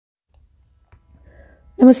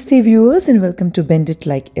Namaste viewers and welcome to Bend It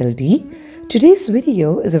Like LD. Today's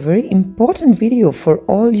video is a very important video for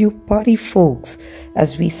all you party folks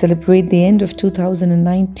as we celebrate the end of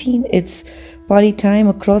 2019. It's party time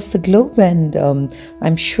across the globe and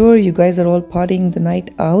I'm sure you guys are all partying the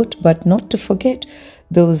night out, but not to forget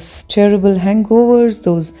those terrible hangovers,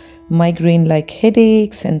 those migraine-like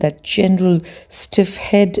headaches and that general stiff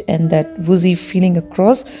head and that woozy feeling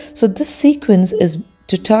across. So this sequence is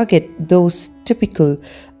to target those typical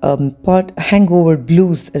hangover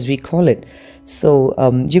blues, as we call it. So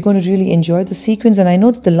you're going to really enjoy the sequence, and I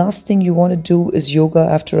know that the last thing you want to do is yoga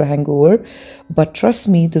after a hangover, but trust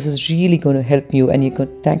me, this is really going to help you and you're going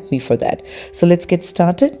to thank me for that. So let's get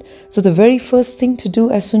started. So the very first thing to do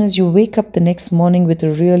as soon as you wake up the next morning with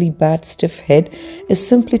a really bad stiff head is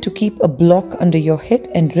simply to keep a block under your head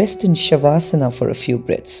and rest in Shavasana for a few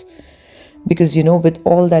breaths. Because you know, with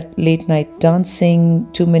all that late night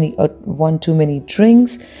dancing, too many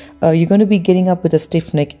drinks, you're going to be getting up with a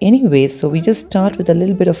stiff neck anyway. So we just start with a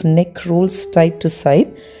little bit of neck rolls side to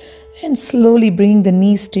side and slowly bringing the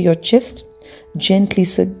knees to your chest, gently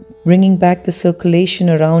bringing back the circulation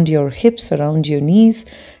around your hips, around your knees,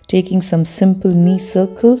 taking some simple knee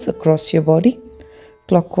circles across your body,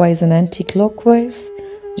 clockwise and anti-clockwise,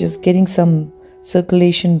 just getting some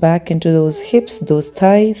circulation back into those hips, those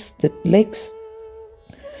thighs, the legs.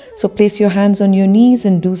 So place your hands on your knees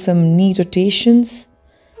and do some knee rotations,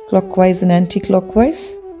 clockwise and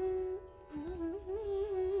anti-clockwise.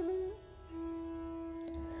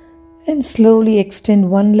 And slowly extend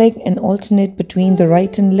one leg and alternate between the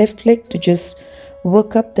right and left leg to just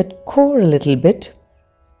work up that core a little bit.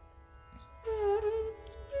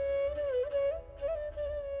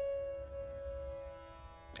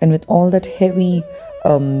 And with all that heavy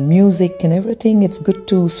music and everything, it's good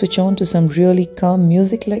to switch on to some really calm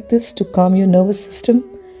music like this to calm your nervous system.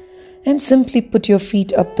 And simply put your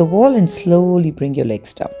feet up the wall and slowly bring your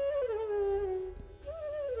legs down.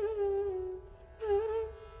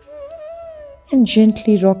 And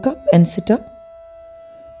gently rock up and sit up.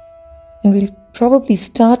 And we'll probably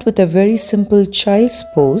start with a very simple child's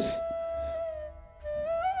pose.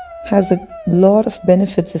 Has a lot of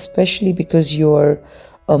benefits, especially because your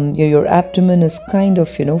abdomen is kind of,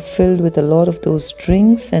 filled with a lot of those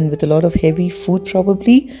drinks and with a lot of heavy food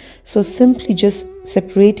probably. So simply just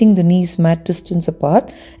separating the knees mat distance apart,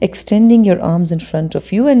 extending your arms in front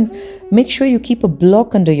of you, and make sure you keep a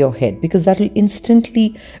block under your head because that will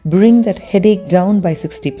instantly bring that headache down by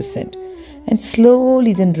 60%. And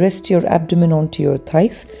slowly then rest your abdomen onto your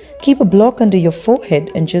thighs. Keep a block under your forehead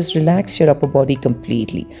and just relax your upper body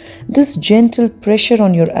completely. This gentle pressure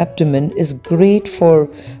on your abdomen is great for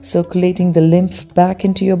circulating the lymph back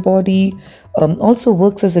into your body. Also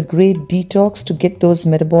works as a great detox to get those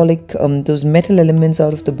those metal elements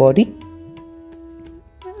out of the body.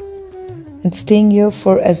 And staying here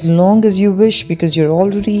for as long as you wish because you're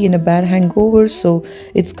already in a bad hangover. So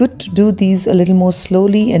it's good to do these a little more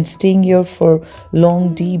slowly and staying here for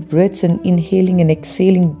long deep breaths and inhaling and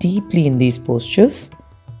exhaling deeply in these postures.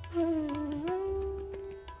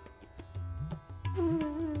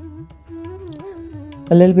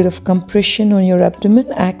 A little bit of compression on your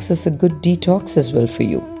abdomen acts as a good detox as well for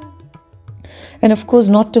you. And of course,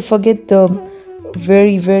 not to forget the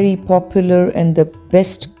very, very popular and the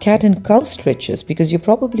best cat and cow stretches, because you're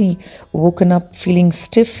probably woken up feeling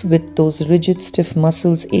stiff with those rigid, stiff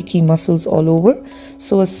muscles, achy muscles all over.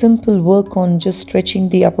 So a simple work on just stretching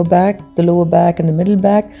the upper back, the lower back and the middle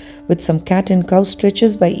back with some cat and cow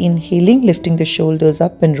stretches by inhaling, lifting the shoulders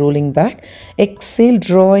up and rolling back. Exhale,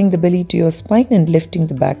 drawing the belly to your spine and lifting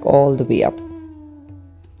the back all the way up.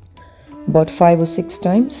 About 5 or 6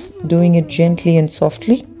 times, doing it gently and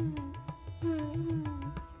softly.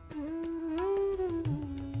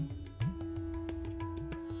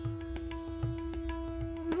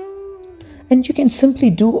 And you can simply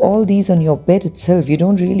do all these on your bed itself. You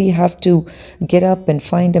don't really have to get up and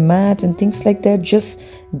find a mat and things like that. Just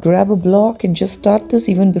grab a block and just start this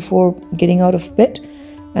even before getting out of bed.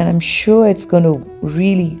 And I'm sure it's going to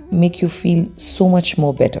really make you feel so much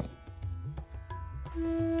more better.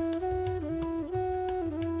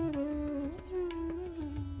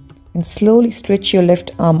 And slowly stretch your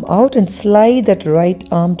left arm out and slide that right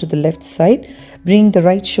arm to the left side. Bring the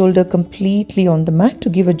right shoulder completely on the mat to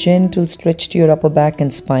give a gentle stretch to your upper back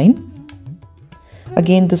and spine.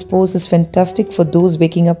 Again, this pose is fantastic for those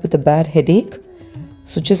waking up with a bad headache.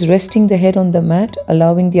 So just resting the head on the mat,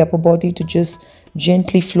 allowing the upper body to just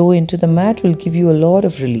gently flow into the mat will give you a lot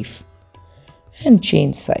of relief. And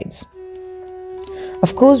change sides.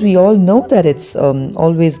 Of course, we all know that it's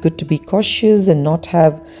always good to be cautious and not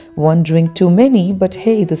have one drink too many, but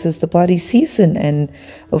hey, this is the party season and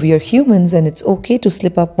we are humans and it's okay to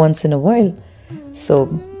slip up once in a while.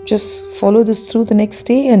 So just follow this through the next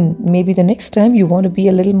day, and maybe the next time you want to be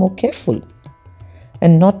a little more careful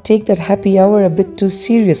and not take that happy hour a bit too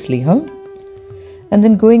seriously, huh? And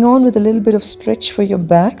then going on with a little bit of stretch for your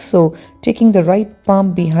back. So taking the right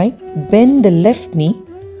palm behind, bend the left knee,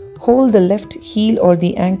 hold the left heel or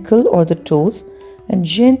the ankle or the toes, and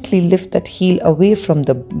gently lift that heel away from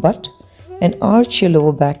the butt and arch your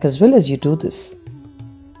lower back as well as you do this.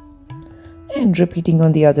 And repeating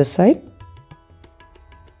on the other side.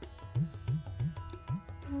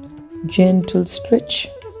 Gentle stretch.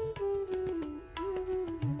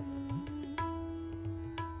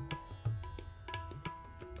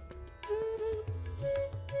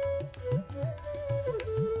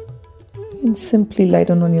 And simply lie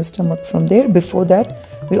down on your stomach from there. Before that,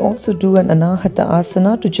 we also do an Anahata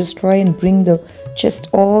Asana to just try and bring the chest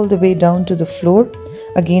all the way down to the floor.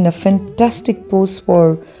 Again, a fantastic pose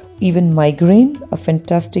for even migraine, a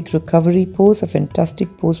fantastic recovery pose, a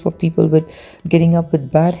fantastic pose for people with getting up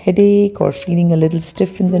with bad headache or feeling a little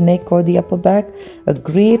stiff in the neck or the upper back. A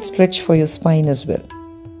great stretch for your spine as well.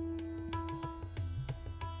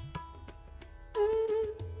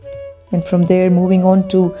 And from there, moving on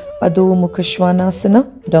to Adho Mukha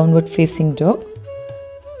Svanasana, downward facing dog.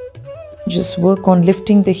 Just work on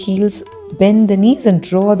lifting the heels, bend the knees and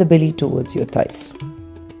draw the belly towards your thighs.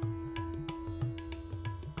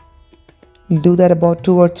 You'll do that about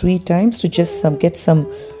 2 or 3 times to just get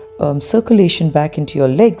some circulation back into your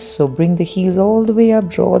legs. So bring the heels all the way up,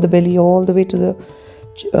 draw the belly all the way to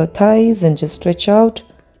the thighs and just stretch out.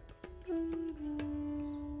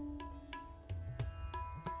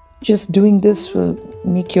 Just doing this will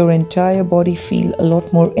make your entire body feel a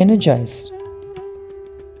lot more energized.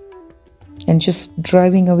 And just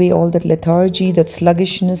driving away all that lethargy, that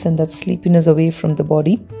sluggishness and that sleepiness away from the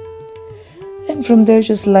body. And from there,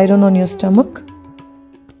 just lie down on your stomach.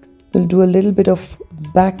 We'll do a little bit of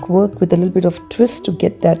back work with a little bit of twist to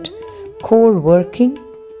get that core working.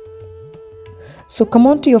 So come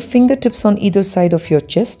on to your fingertips on either side of your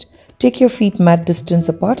chest. Take your feet mat distance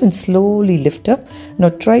apart and slowly lift up. Now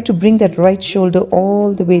try to bring that right shoulder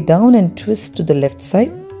all the way down and twist to the left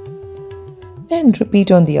side. And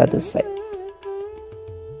repeat on the other side.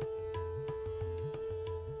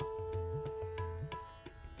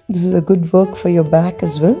 This is a good work for your back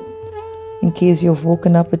as well. In case you've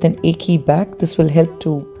woken up with an achy back, this will help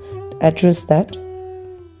to address that.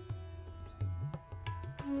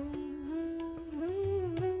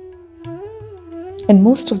 And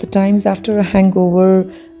most of the times after a hangover,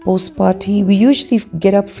 post-party, we usually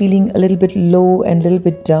get up feeling a little bit low and a little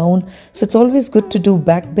bit down. So it's always good to do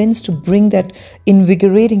back bends to bring that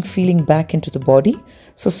invigorating feeling back into the body.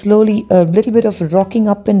 So slowly, a little bit of rocking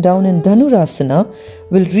up and down in Dhanurasana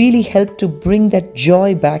will really help to bring that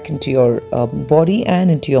joy back into your body and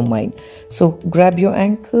into your mind. So grab your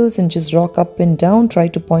ankles and just rock up and down. Try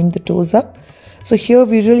to point the toes up. So here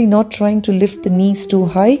we're really not trying to lift the knees too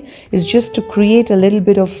high. It's just to create a little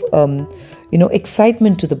bit of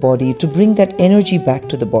excitement to the body, to bring that energy back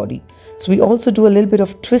to the body. So we also do a little bit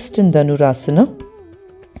of twist in Dhanurasana,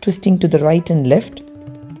 twisting to the right and left,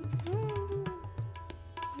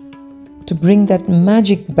 to bring that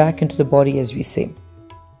magic back into the body, as we say.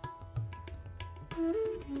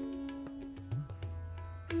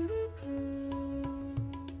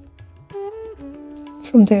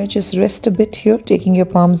 From there, just rest a bit here, taking your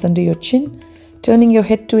palms under your chin, turning your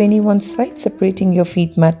head to any one side, separating your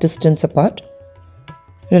feet mat distance apart.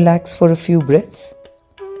 Relax for a few breaths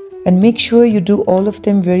and make sure you do all of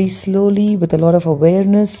them very slowly with a lot of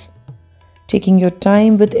awareness, taking your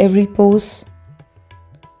time with every pose.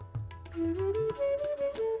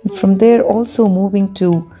 And from there, also moving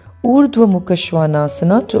to Urdhva Mukha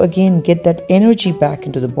Svanasana to again get that energy back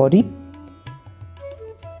into the body.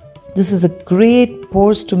 This is a great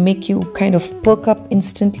pose to make you kind of perk up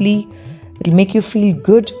instantly. It'll make you feel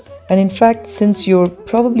good. And in fact, since you're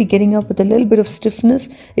probably getting up with a little bit of stiffness,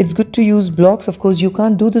 it's good to use blocks. Of course, you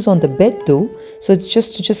can't do this on the bed though. So it's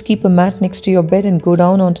just to keep a mat next to your bed and go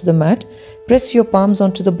down onto the mat. Press your palms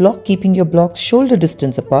onto the block, keeping your blocks shoulder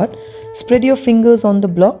distance apart. Spread your fingers on the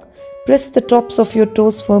block. Press the tops of your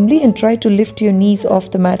toes firmly and try to lift your knees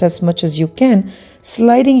off the mat as much as you can,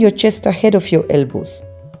 sliding your chest ahead of your elbows.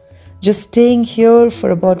 Just staying here for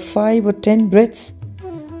about 5 or 10 breaths.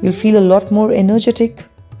 You'll feel a lot more energetic.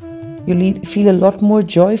 You'll feel a lot more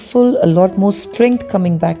joyful, a lot more strength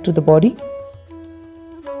coming back to the body.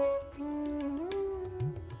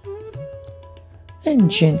 And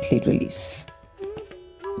gently release.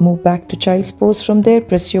 Move back to child's pose from there.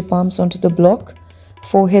 Press your palms onto the block,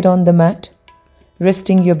 forehead on the mat,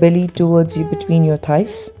 resting your belly towards you between your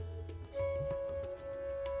thighs.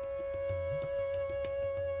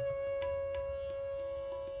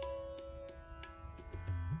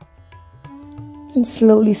 And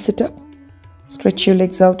slowly sit up. Stretch your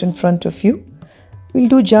legs out in front of you. We'll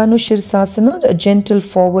do Janu Shirsasana, a gentle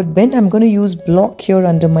forward bend. I'm going to use block here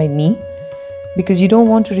under my knee because you don't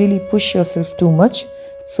want to really push yourself too much.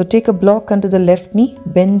 So take a block under the left knee,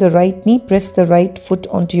 bend the right knee, press the right foot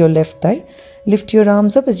onto your left thigh. Lift your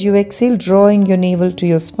arms up as you exhale, drawing your navel to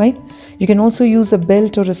your spine. You can also use a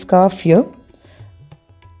belt or a scarf here,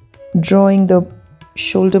 drawing the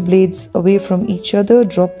shoulder blades away from each other.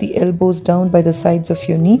 Drop the elbows down by the sides of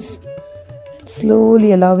your knees. And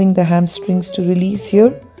slowly allowing the hamstrings to release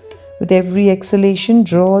here. With every exhalation,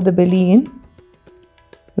 draw the belly in.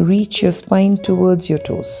 Reach your spine towards your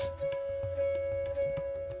toes.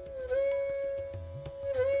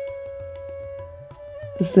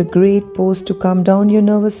 This is a great pose to calm down your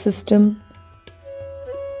nervous system,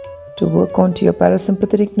 to work onto your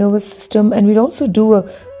parasympathetic nervous system. And we'll also do a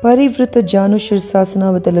Parivrita Janu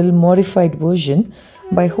Shirsasana with a little modified version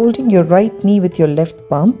by holding your right knee with your left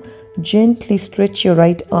palm. Gently stretch your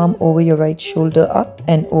right arm over your right shoulder up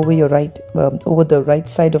and over your over the right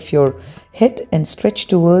side of your head, and stretch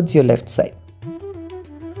towards your left side.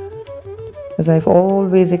 As I've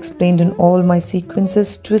always explained in all my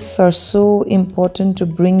sequences, twists are so important to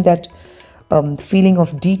bring that feeling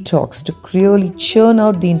of detox, to clearly churn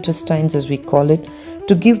out the intestines, as we call it,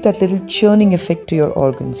 to give that little churning effect to your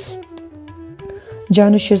organs.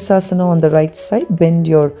 Janu Shirsasana on the right side. Bend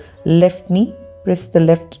your left knee, press the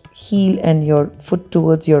left heel and your foot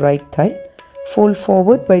towards your right thigh. Fold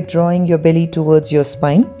forward by drawing your belly towards your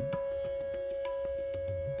spine.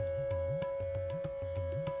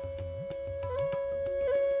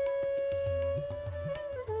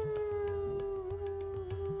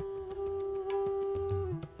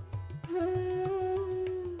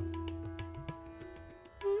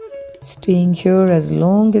 Staying here as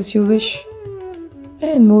long as you wish.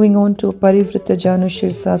 And moving on to Parivrita Janu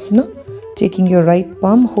Shirsasana. Taking your right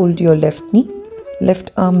palm, hold your left knee. Left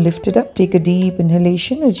arm lifted up. Take a deep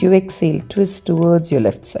inhalation. As you exhale, twist towards your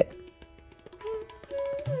left side.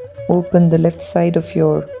 Open the left side of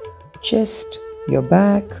your chest, your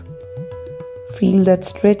back. Feel that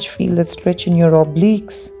stretch in your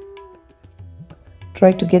obliques.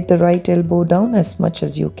 Try to get the right elbow down as much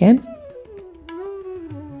as you can.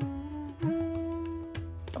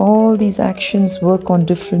 All these actions work on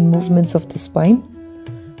different movements of the spine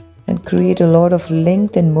and create a lot of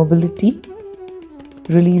length and mobility,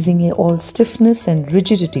 releasing all stiffness and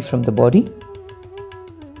rigidity from the body.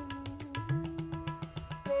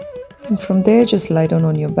 And from there, just lie down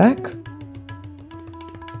on your back.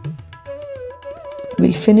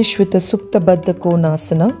 We'll finish with the Supta Baddha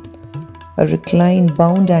Konasana, a reclined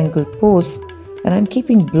bound angle pose. And I'm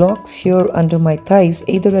keeping blocks here under my thighs,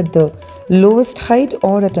 either at the lowest height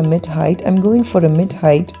or at a mid height. I'm going for a mid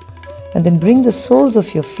height, and then bring the soles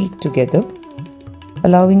of your feet together,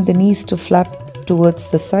 allowing the knees to flap towards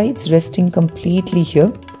the sides, resting completely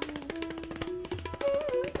here.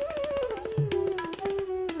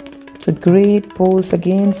 It's a great pose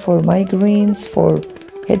again for migraines, for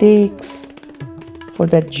headaches, for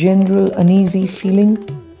that general uneasy feeling.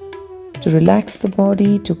 To relax the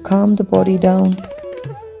body, to calm the body down.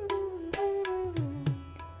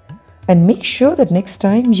 And make sure that next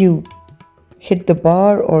time you hit the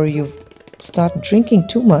bar or you start drinking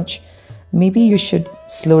too much, maybe you should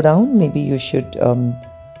slow down, maybe you should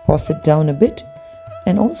pause it down a bit.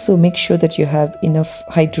 And also make sure that you have enough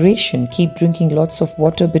hydration. Keep drinking lots of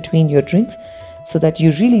water between your drinks so that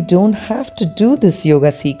you really don't have to do this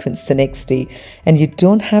yoga sequence the next day and you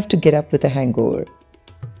don't have to get up with a hangover.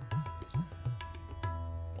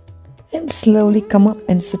 And slowly come up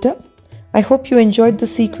and sit up. I hope you enjoyed the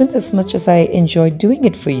sequence as much as I enjoyed doing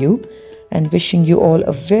it for you, and wishing you all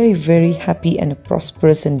a very, very happy and a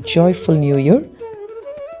prosperous and joyful new year.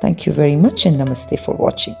 Thank you very much, and namaste for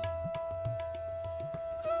watching.